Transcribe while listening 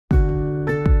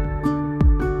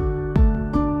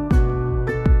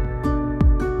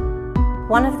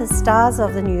One of the stars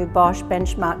of the new Bosch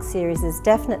Benchmark series is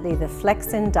definitely the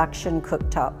Flex Induction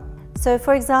Cooktop. So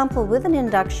for example, with an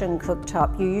induction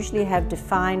cooktop, you usually have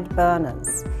defined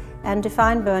burners. And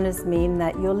defined burners mean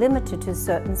that you're limited to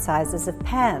certain sizes of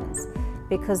pans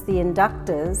because the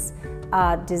inductors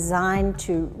are designed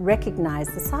to recognize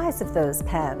the size of those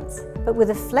pans. But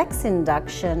with a flex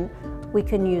induction, we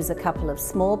can use a couple of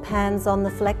small pans on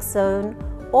the flex zone,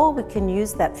 or we can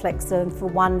use that flex zone for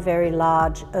one very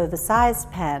large, oversized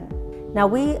pan. Now,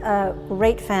 we are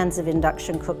great fans of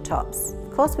induction cooktops.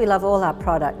 Of course, we love all our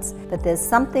products, but there's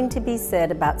something to be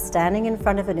said about standing in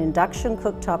front of an induction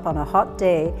cooktop on a hot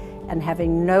day and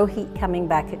having no heat coming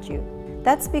back at you.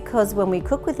 That's because when we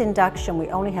cook with induction, we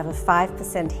only have a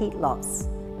 5% heat loss.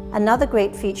 Another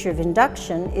great feature of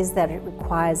induction is that it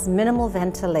requires minimal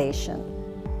ventilation.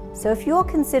 So if you're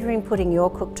considering putting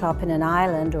your cooktop in an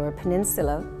island or a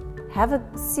peninsula, have a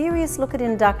serious look at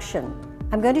induction.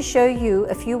 I'm going to show you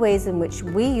a few ways in which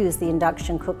we use the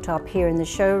induction cooktop here in the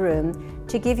showroom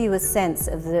to give you a sense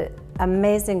of the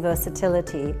amazing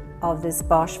versatility of this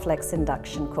Bosch Flex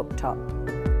Induction Cooktop.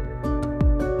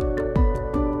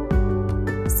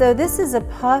 So this is a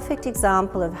perfect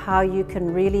example of how you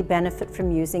can really benefit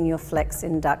from using your Flex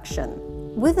Induction.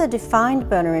 With a defined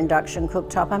burner induction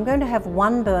cooktop, I'm going to have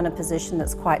one burner position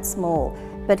that's quite small.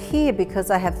 But here,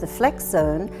 because I have the flex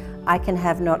zone, I can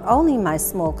have not only my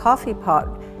small coffee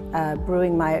pot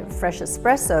brewing my fresh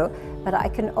espresso, but I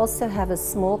can also have a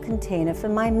small container for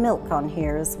my milk on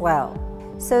here as well.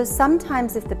 So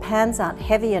sometimes if the pans aren't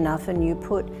heavy enough and you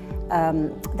put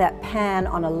that pan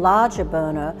on a larger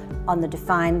burner on the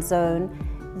defined zone,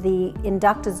 the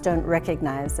inductors don't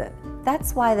recognize it.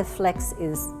 That's why the Flex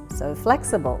is so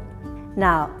flexible.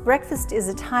 Now, breakfast is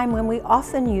a time when we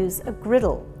often use a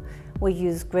griddle. We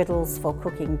use griddles for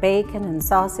cooking bacon and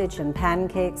sausage and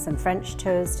pancakes and French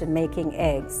toast and making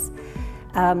eggs.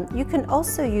 You can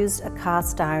also use a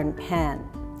cast iron pan.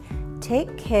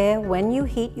 Take care when you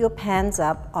heat your pans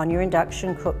up on your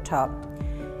induction cooktop.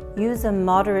 Use a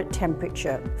moderate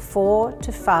temperature. 4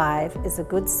 to 5 is a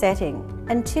good setting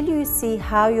until you see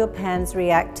how your pans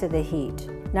react to the heat.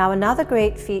 Now, another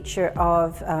great feature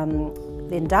of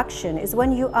the induction is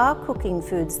when you are cooking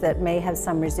foods that may have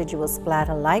some residual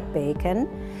splatter like bacon,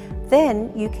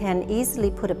 then you can easily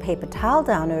put a paper towel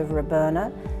down over a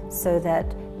burner so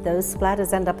that those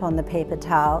splatters end up on the paper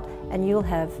towel and you'll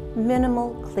have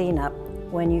minimal cleanup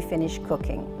when you finish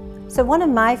cooking. So one of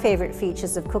my favorite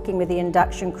features of cooking with the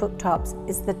induction cooktops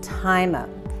is the timer.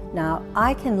 Now,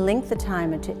 I can link the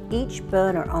timer to each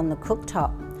burner on the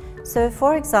cooktop. So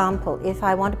for example, if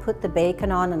I want to put the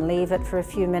bacon on and leave it for a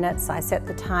few minutes, I set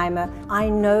the timer. I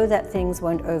know that things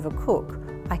won't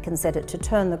overcook. I can set it to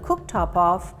turn the cooktop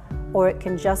off, or it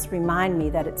can just remind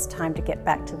me that it's time to get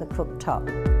back to the cooktop.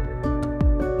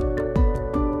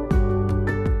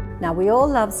 Now, we all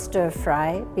love stir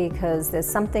fry because there's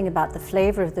something about the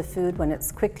flavor of the food when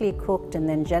it's quickly cooked and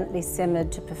then gently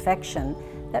simmered to perfection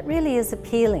that really is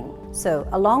appealing. So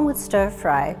along with stir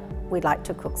fry, we'd like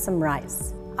to cook some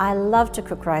rice. I love to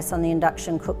cook rice on the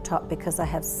induction cooktop because I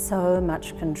have so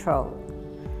much control.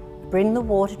 Bring the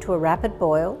water to a rapid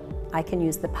boil. I can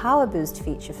use the power boost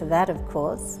feature for that, of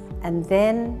course, and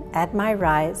then add my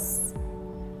rice,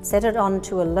 set it on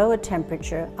to a lower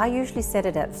temperature. I usually set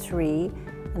it at 3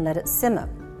 and let it simmer.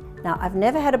 Now, I've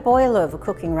never had a boil over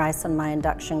cooking rice on my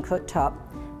induction cooktop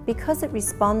because it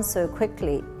responds so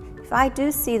quickly. If I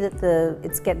do see that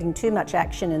it's getting too much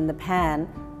action in the pan,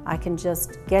 I can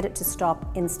just get it to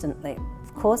stop instantly.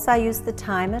 Of course, I use the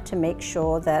timer to make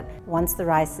sure that once the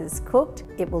rice is cooked,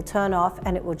 it will turn off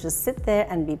and it will just sit there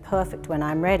and be perfect when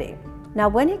I'm ready. Now,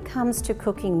 when it comes to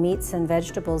cooking meats and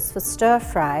vegetables for stir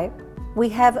fry, we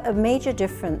have a major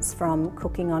difference from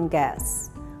cooking on gas.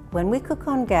 When we cook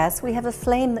on gas, we have a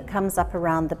flame that comes up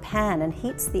around the pan and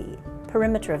heats the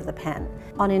perimeter of the pan.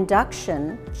 On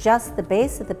induction, just the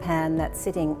base of the pan that's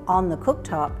sitting on the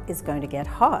cooktop is going to get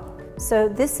hot. So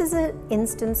this is an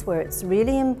instance where it's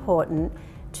really important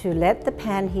to let the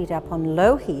pan heat up on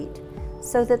low heat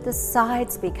so that the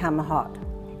sides become hot.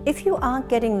 If you aren't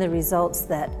getting the results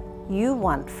that you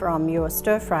want from your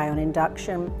stir fry on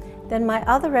induction, then my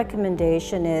other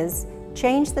recommendation is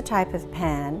change the type of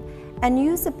pan and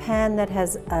use a pan that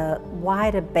has a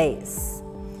wider base.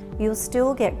 You'll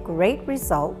still get great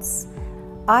results.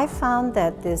 I found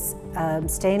that this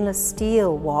stainless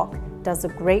steel wok does a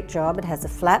great job. It has a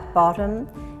flat bottom,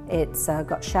 it's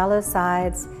got shallow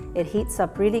sides, it heats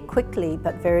up really quickly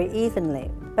but very evenly.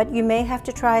 But you may have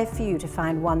to try a few to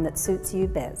find one that suits you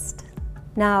best.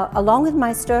 Now, along with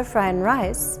my stir fry and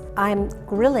rice, I'm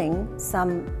grilling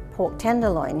some pork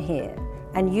tenderloin here.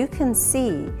 And you can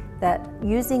see that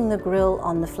using the grill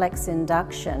on the Flex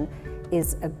Induction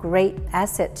is a great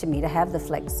asset to me to have the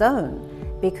Flex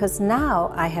Zone, because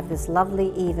now I have this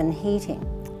lovely even heating.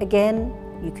 Again,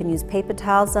 you can use paper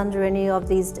towels under any of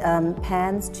these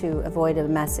pans to avoid a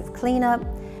massive cleanup.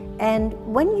 And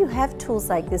when you have tools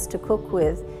like this to cook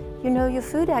with, you know your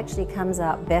food actually comes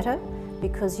out better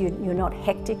because you're not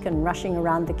hectic and rushing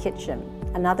around the kitchen.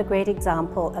 Another great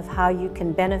example of how you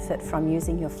can benefit from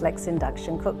using your Flex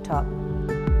Induction Cooktop.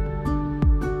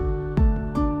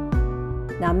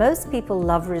 Now, most people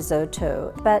love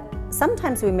risotto, but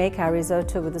sometimes we make our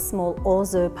risotto with a small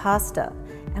orzo pasta,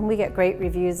 and we get great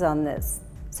reviews on this.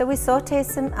 So we saute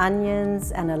some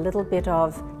onions and a little bit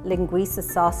of linguiça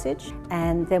sausage,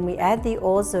 and then we add the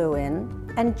orzo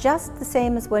in, and just the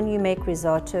same as when you make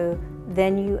risotto,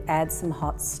 then you add some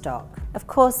hot stock. Of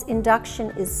course, induction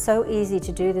is so easy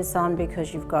to do this on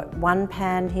because you've got one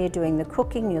pan here doing the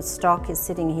cooking, your stock is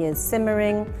sitting here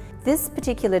simmering. This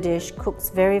particular dish cooks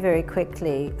very, very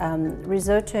quickly.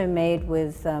 Risotto made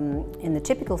with, in the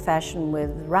typical fashion with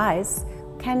rice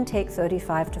can take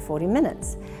 35 to 40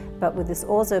 minutes. But with this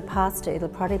orzo pasta, it'll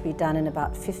probably be done in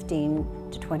about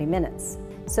 15 to 20 minutes.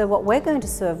 So what we're going to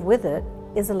serve with it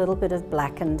is a little bit of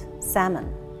blackened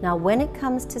salmon. Now, when it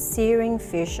comes to searing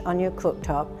fish on your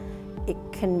cooktop, it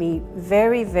can be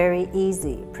very, very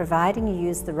easy, providing you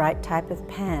use the right type of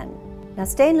pan. Now,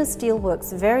 stainless steel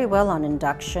works very well on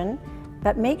induction,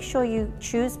 but make sure you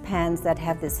choose pans that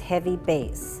have this heavy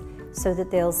base so that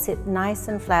they'll sit nice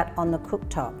and flat on the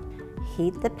cooktop.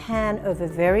 Heat the pan over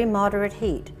very moderate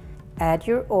heat. Add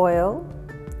your oil,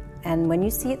 and when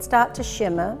you see it start to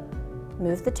shimmer,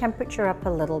 move the temperature up a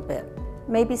little bit.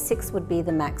 Maybe 6 would be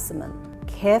the maximum.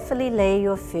 Carefully lay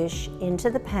your fish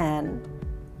into the pan.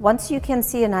 Once you can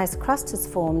see a nice crust has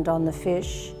formed on the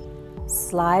fish,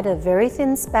 slide a very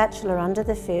thin spatula under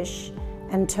the fish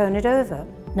and turn it over.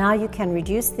 Now you can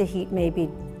reduce the heat maybe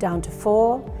down to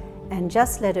 4 and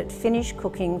just let it finish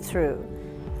cooking through.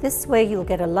 This way you'll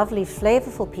get a lovely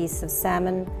flavorful piece of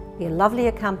salmon, be a lovely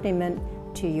accompaniment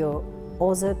to your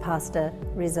orzo pasta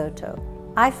risotto.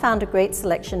 I've found a great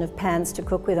selection of pans to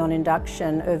cook with on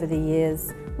induction over the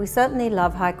years. We certainly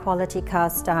love high quality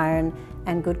cast iron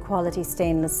and good quality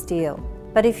stainless steel.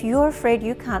 But if you're afraid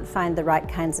you can't find the right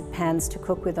kinds of pans to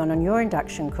cook with on your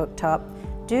induction cooktop,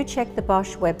 do check the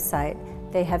Bosch website.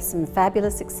 They have some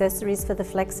fabulous accessories for the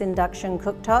Flex Induction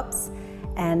Cooktops,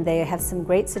 and they have some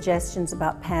great suggestions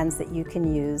about pans that you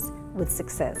can use with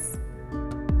success.